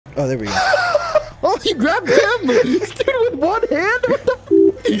Oh, there we go. Oh, you grabbed him! Dude, with one hand? What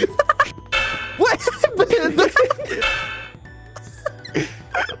the What?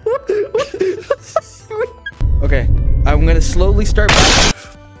 Okay, I'm gonna slowly start back.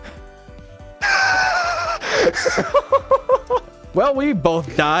 Well, we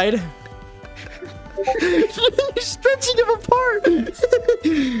both died. You're stretching him apart.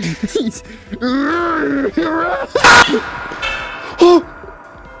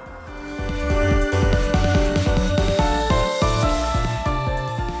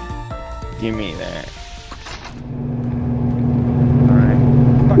 Give me that. Alright.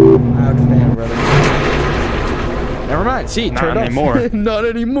 Loud fan, brother. Never mind. Seed, Not turn it anymore. off. Not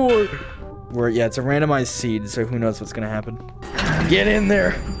anymore. Yeah, it's a randomized seed, so who knows what's gonna happen. Get in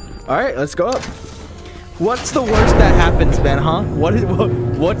there. Alright, let's go up. What's the worst that happens, Ben, huh?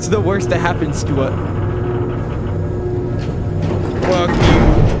 What's the worst that happens to us? Fuck you.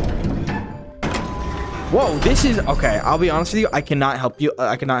 Whoa, this is okay. I'll be honest with you. I cannot help you.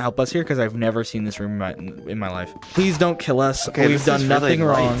 I cannot help us here because I've never seen this room in my life. Please don't kill us. Okay, we've done nothing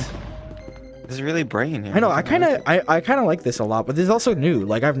really wrong. This is really bright in here. I know. I kind of like this a lot, but this is also new.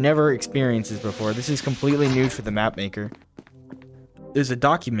 Like I've never experienced this before. This is completely new for the map maker. There's a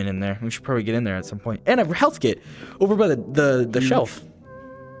document in there. We should probably get in there at some point. And a health kit over by the shelf.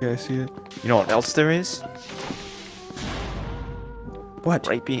 Yeah, I see it. You know what else there is? What?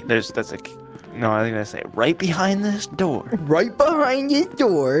 Right that's like. No, I think I say right behind this door. Right behind this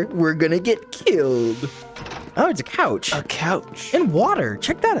door, we're gonna get killed. Oh, it's a couch. A couch. And water.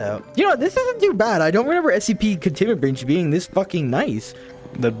 Check that out. You know, this isn't too bad. I don't remember SCP containment breach being this fucking nice.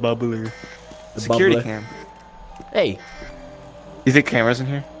 The bubbler. The Security bubbler. cam. Hey. You think cameras in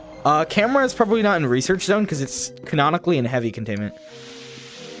here? Camera is probably not in research zone because it's canonically in heavy containment.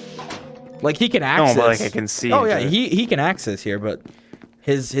 Like he can access. No, but like I can see. Oh yeah, he can access here, but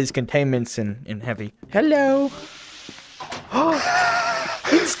his containment's in heavy. Hello. Oh,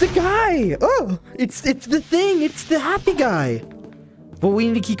 it's the guy. Oh, it's the thing. It's the happy guy. But we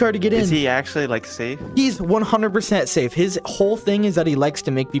need a keycard to get in. Is he actually like safe? He's 100% safe. His whole thing is that he likes to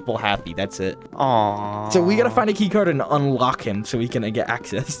make people happy. That's it. Aww. So we gotta find a keycard and unlock him so we can get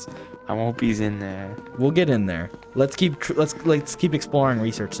access. I hope he's in there. We'll get in there. Let's keep exploring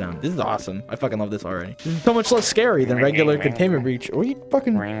research zone. This is awesome. I fucking love this already. This is so much less scary than regular containment breach. Or you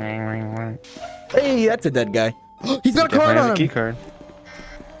fucking. Hey, that's a dead guy. He's got a card on him. Key card.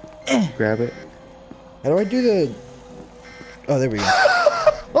 Grab it. How do I do the? Oh, there we go.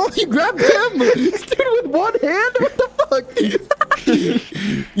 Oh, you grabbed him! Dude, with one hand? What the fuck?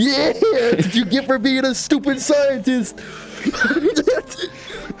 Yeah! Did you get for being a stupid scientist?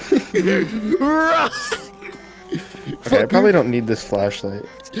 Okay, I probably don't need this flashlight.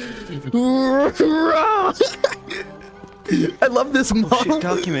 I love this model. Oh, shit,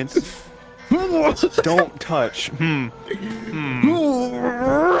 documents. Don't touch. Should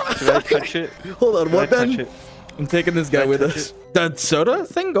I touch it? Hold on, what then? Touch it? I'm taking this guy with us. The soda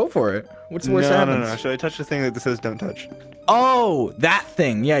thing? Go for it. What's the worst that happens? No. Should I touch the thing that says don't touch? Oh, that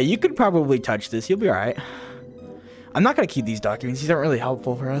thing. Yeah, you could probably touch this. You'll be alright. I'm not going to keep these documents. These aren't really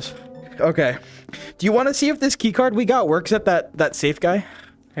helpful for us. Okay. Do you want to see if this keycard we got works at that safe guy?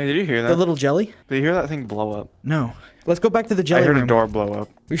 Hey, did you hear that? The little jelly? Did you hear that thing blow up? No. Let's go back to the jelly I heard room. a door blow up.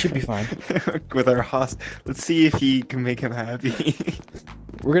 We should be fine. With our host. Let's see if he can make him happy.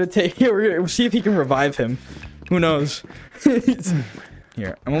 We're gonna see if he can revive him. Who knows?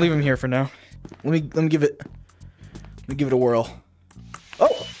 Here, I'm gonna leave him here for now. Let me give it a whirl.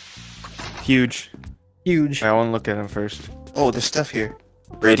 Oh, Huge. huge. I want to look at him first. Oh, there's stuff here.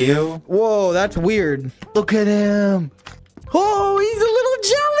 Radio. Whoa, that's weird. Look at him. Oh, he's a little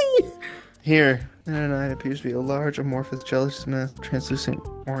jelly. Here. No, it appears to be a large amorphous jelly-smith translucent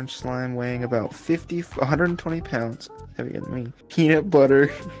orange slime weighing about 120 pounds. Heavier than me. Peanut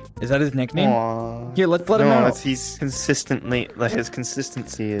butter. Is that his nickname? Aww. Here, let's let him out. No, he's consistently, like his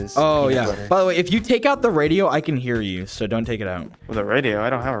consistency is. Oh peanut yeah. butter. By the way, if you take out the radio, I can hear you, so don't take it out. With a radio? I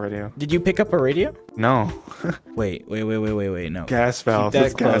don't have a radio. Did you pick up a radio? No. Wait, no. Gas valve. Keep that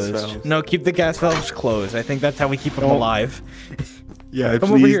It's gas closed. valve. No, keep the gas valves closed. I think that's how we keep them alive. Yeah,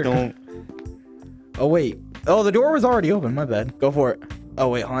 Come over please here. don't. Oh wait. Oh, the door was already open. My bad. Go for it. Oh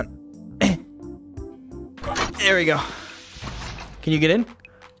wait, hold on. There we go. Can you get in?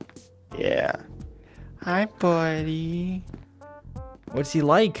 Yeah. Hi, buddy. What's he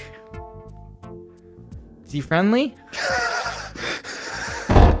like? Is he friendly?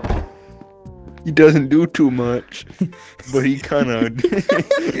 He doesn't do too much, but he kind of.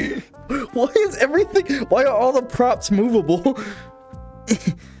 Why is everything? Why are all the props movable?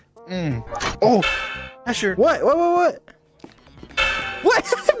 Oh, Asher. What? What? What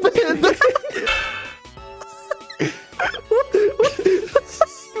happened?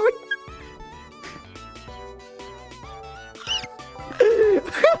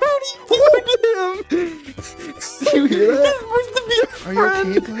 Are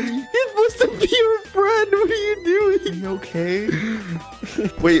you okay, buddy? He's supposed to be your friend. What are you doing? Are you okay?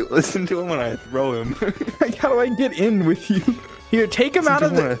 Wait, listen to him when I throw him. How do I get in with you? Here, take him out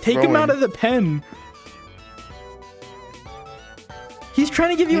of the pen. He's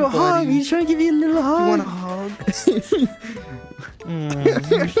trying to give you a hug. He's trying to give you a little hug. You want a hug?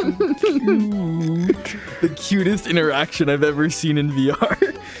 You're so cute. The cutest interaction I've ever seen in VR.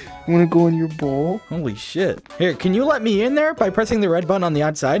 You want to go in your bowl? Holy shit. Here, can you let me in there by pressing the red button on the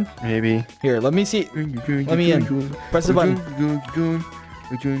outside? Maybe. Here, let me see. Let me in. Press the button.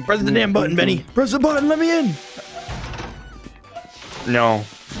 Press the damn button, Benny. Press the button. Let me in. No.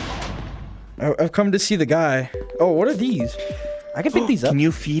 I've come to see the guy. Oh, what are these? I can pick these up. Can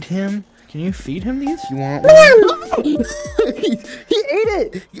you feed him? Can you feed him these? You want one? he ate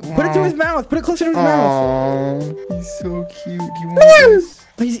it. Put it to his mouth. Put it closer to his mouth. He's so cute. Do you want this?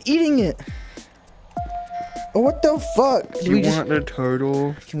 He's eating it. Oh, what the fuck? Do you want the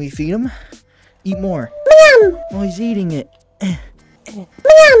turtle? Can we feed him? Eat more. Oh, he's eating it.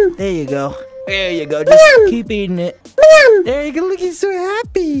 There you go. There you go. Just keep eating it. There you go. Look, he's so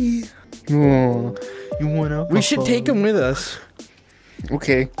happy. Oh, you wanna? We should take him with us.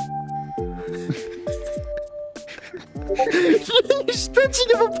 Okay. You're stretching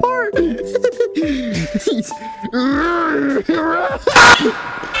him apart.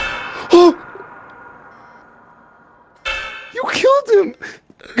 You killed him.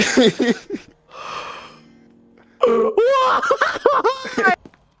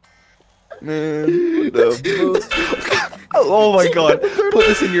 Man, what the fuck? Oh my god. Put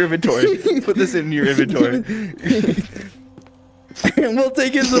this in your inventory. Put this in your inventory. And we'll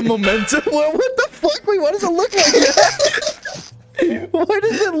take it as a memento. What the fuck? Wait, why does it look like that? Why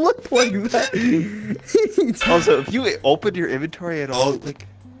does it look like that? Also, if you opened your inventory at all, like,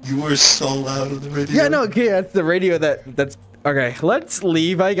 you were so loud on the radio. Yeah, no, okay, that's the radio that's... Okay, let's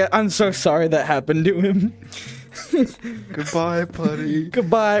leave. I'm so sorry that happened to him. Goodbye, buddy.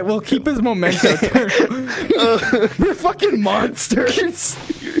 Goodbye. We'll keep his memento. We're fucking monsters.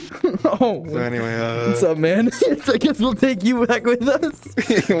 Oh. So anyway, what's up, man? I guess we'll take you back with us.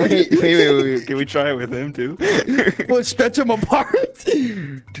 wait. Can we try it with him too? We'll stretch him apart.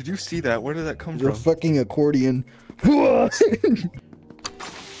 Did you see that? Where did that come You're from? a fucking accordion.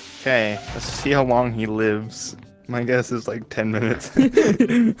 Okay, let's see how long he lives. My guess is like 10 minutes.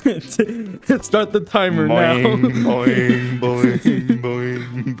 Start the timer boing, now. boing, boing,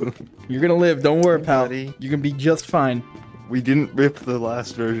 boing, boing. You're gonna live. Don't worry, pal. Buddy. You're gonna be just fine. We didn't rip the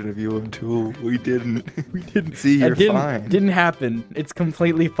last version of UM2. We didn't. We didn't. See, you're fine. Didn't happen. It's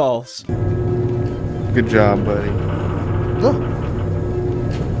completely false. Good job, buddy. Oh.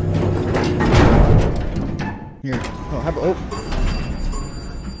 Here. Oh.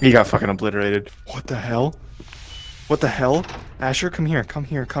 He got fucking obliterated. What the hell? What the hell? Asher, come here. Come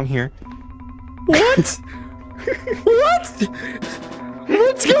here. Come here. What? What?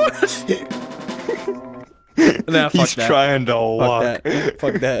 What's going on? Nah, fuck He's that. trying to walk.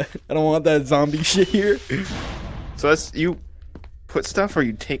 Fuck that. I don't want that zombie shit here. So that's you put stuff or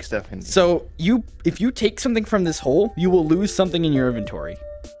you take stuff in? So if you take something from this hole, you will lose something in your inventory.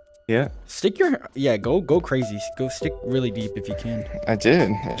 Yeah. Stick your go crazy. Go stick really deep if you can. I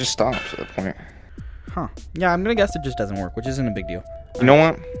did. It just stops at that point. Huh. Yeah, I'm gonna guess it just doesn't work, which isn't a big deal. You know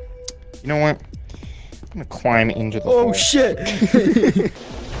what? You know what? I'm gonna climb into the hole. Oh shit!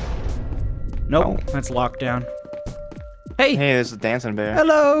 Nope, Oh. that's locked down. Hey! Hey, there's a dancing bear.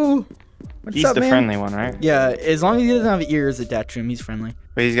 Hello! What's He's up, the man? friendly one, right? Yeah, as long as he doesn't have ears attached to him, he's friendly.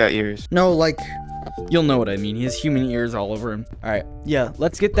 But he's got ears. No, like, you'll know what I mean. He has human ears all over him. Alright, yeah,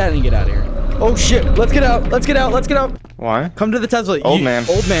 let's get that and get out of here. Oh shit, let's get out, let's get out, let's get out! Why? Come to the Tesla. Old man.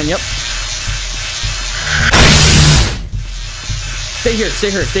 Old man, yep. Stay here, stay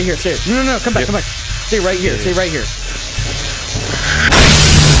here, stay here, stay here. No, come back, come back. Stay right here, stay right here.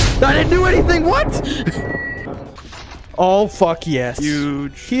 I didn't do anything, what? Oh, fuck yes.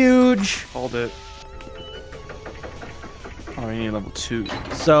 Huge. Huge. Hold it. Oh, we need level 2.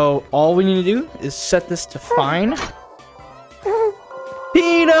 So, all we need to do is set this to fine.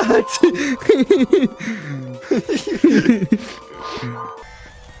 Peanut!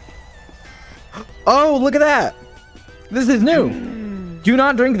 Oh, look at that. This is new. Do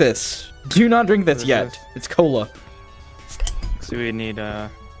not drink this. Do not drink this yet. It's cola. So we need,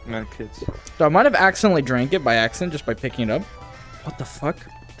 medkits. So I might have accidentally drank it by accident just by picking it up. What the fuck?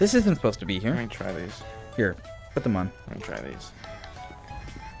 This isn't supposed to be Let here. me try these. Here, put them on. Let me try these.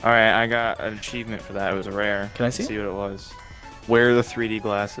 Alright, I got an achievement for that. It was a rare. Can I see? See what it was. Wear the 3D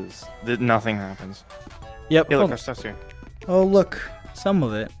glasses. Nothing happens. Yep. Hey, look, hold- our stuff's here. Oh, look. Some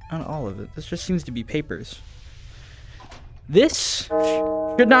of it. Not all of it. This just seems to be papers. This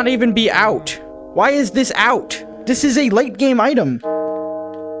should not even be out. Why is this out? This is a late game item.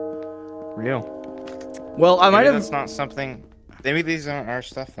 Real. Well, I might have. That's not something. Maybe these aren't our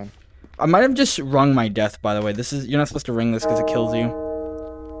stuff then. I might have just rung my death. By the way, this is. You're not supposed to ring this because it kills you.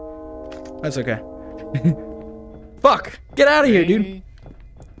 That's okay. Fuck! Get out of here, dude.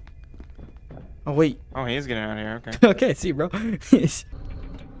 Oh wait. Oh, he is getting out of here. Okay. Okay, see, bro. What's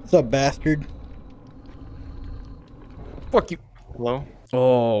up, bastard? Fuck you. Hello.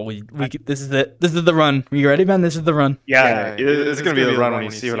 Oh, this is it. This is the run. Are you ready, man? This is the run. Yeah, it's gonna be the run when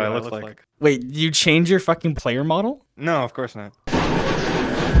you see what I look like. Wait, you change your fucking player model? No, of course not.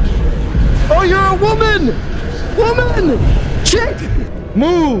 Oh, you're a woman! Woman! Chick!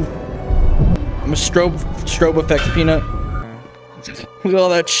 Move! I'm a strobe effect, Peanut. Look at all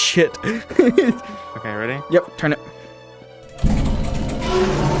that shit. Okay, ready? Yep, turn it.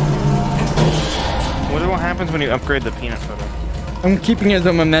 What happens when you upgrade the peanut photo? I'm keeping it as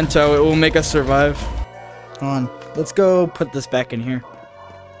a memento. It will make us survive. Come on. Let's go put this back in here.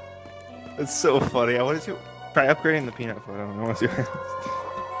 It's so funny. I want to try upgrading the peanut photo. I want to see what happens.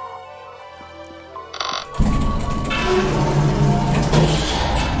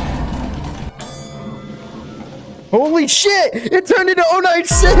 Holy shit! It turned into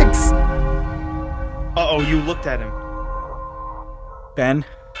 096! Uh-oh, you looked at him. Ben?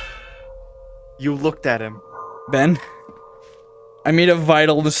 You looked at him. Ben? I made a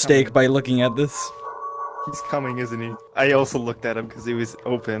vital mistake by looking at this. He's coming, isn't he? I also looked at him because he was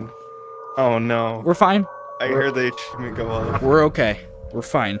open. Oh no. We're fine. I heard the achievement go off. We're okay. We're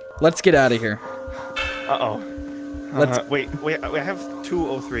fine. Let's get out of here. Uh-oh. Wait, I have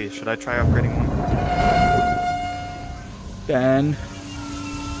 203. Should I try upgrading one? Ben.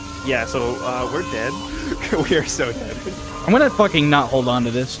 Yeah, so, we're dead. We are so dead. I'm gonna fucking not hold on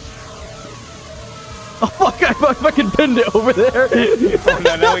to this. Oh fuck, I fucking pinned it over there. Oh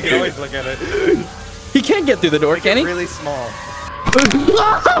no, now we can always look at it. He can't get through the door, can he? Really small.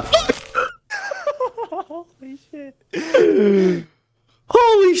 Holy shit.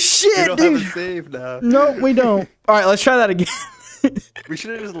 Holy shit, We don't dude. have a save now. No, we don't. Alright, let's try that again. We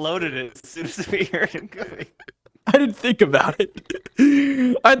should have just loaded it as soon as we heard him coming. I didn't think about it.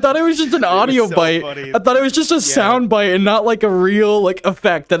 I thought it was just an audio so bite. funny. I thought it was just a sound bite and not like a real like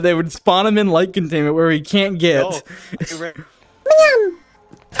effect that they would spawn him in light containment where he can't get. No.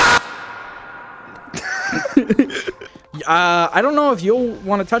 I don't know if you'll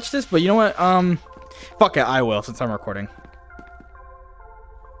want to touch this, but you know what? Fuck it, I will since I'm recording.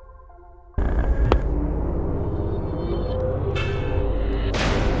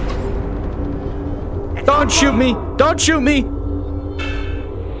 Don't shoot me! Don't shoot me!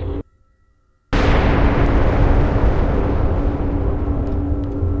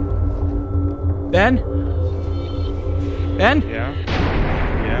 Ben? Ben? Yeah.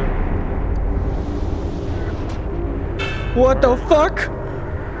 Yeah. What the fuck?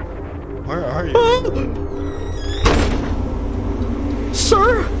 Where are you?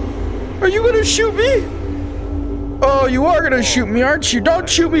 Sir? Are you gonna shoot me? Oh, you are gonna shoot me, aren't you? Don't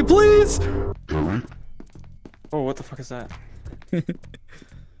shoot me, please! Oh, what the fuck is that?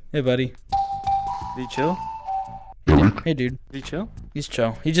 Hey, buddy. Did he chill? Hey, dude. Did he chill? He's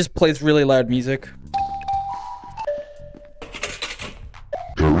chill. He just plays really loud music.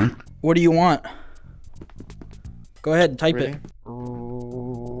 What do you want? Go ahead, type Really? it.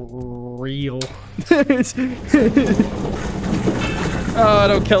 Real. Oh,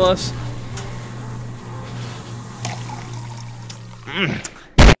 don't kill us.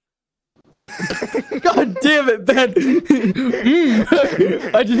 God damn it, Ben!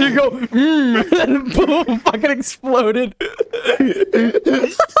 I just hear go, and boom, fucking exploded.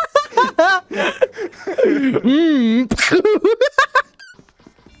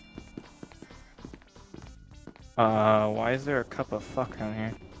 Why is there a cup of fuck down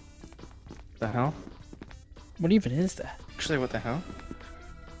here? The hell? What even is that? Actually, what the hell?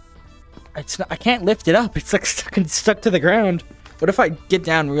 It's not, I can't lift it up. It's like stuck to the ground. What if I get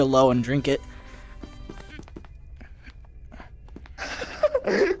down real low and drink it?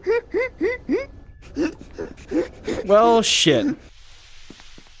 Well, shit. Have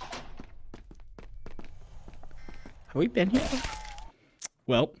we been here?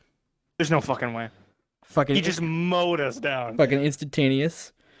 Well, There's no fucking way. fucking He just mowed us down. fucking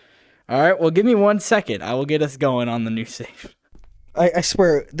instantaneous. All right, well, give me 1 second. I will get us going on the new save. I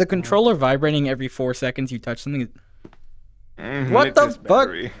swear, the controller vibrating every 4 seconds you touch something. What the fuck?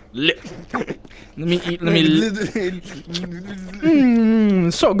 Let me eat. Let me.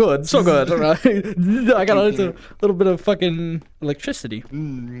 So good, so good. I got a little bit of fucking electricity.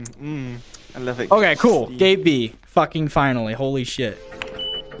 I love it. Okay, cool. Gate B. Fucking finally. Holy shit.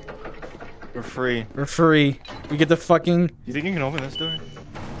 We're free. We're free. We get the fucking... You think you can open this door?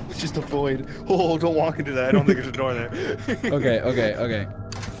 It's just a void. Oh, don't walk into that. I don't think there's a door there.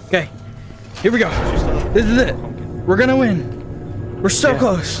 Okay. Here we go. This is it. We're gonna win. We're so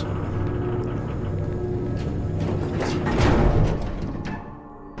close.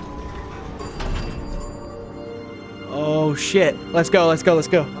 Oh shit. Let's go.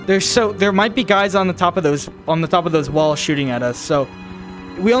 There might be guys on the top of those walls shooting at us. So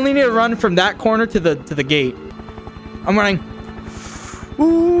we only need to run from that corner to the gate. I'm running.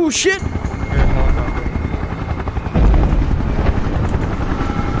 Ooh, shit.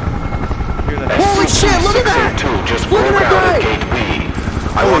 Holy shit, look at that! Look at that guy!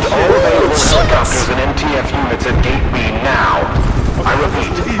 I want all available helicopters and MTF units at Gate B now. I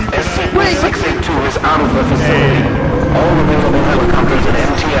repeat, SCP-682 is out of the facility. All available helicopters and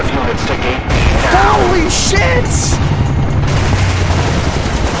MTF units to Gate B now. Holy shit!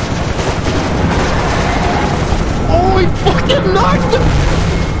 Oh, he fucking knocked him!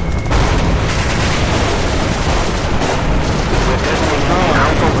 We're detonating the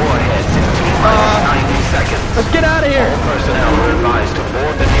Alpha warheads in T-minus 90 seconds. Let's get out of here! All personnel are advised to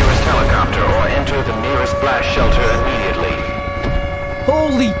board the nearest helicopter or enter the nearest blast shelter immediately.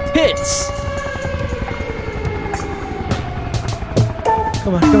 Holy tits!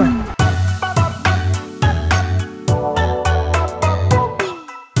 Come on.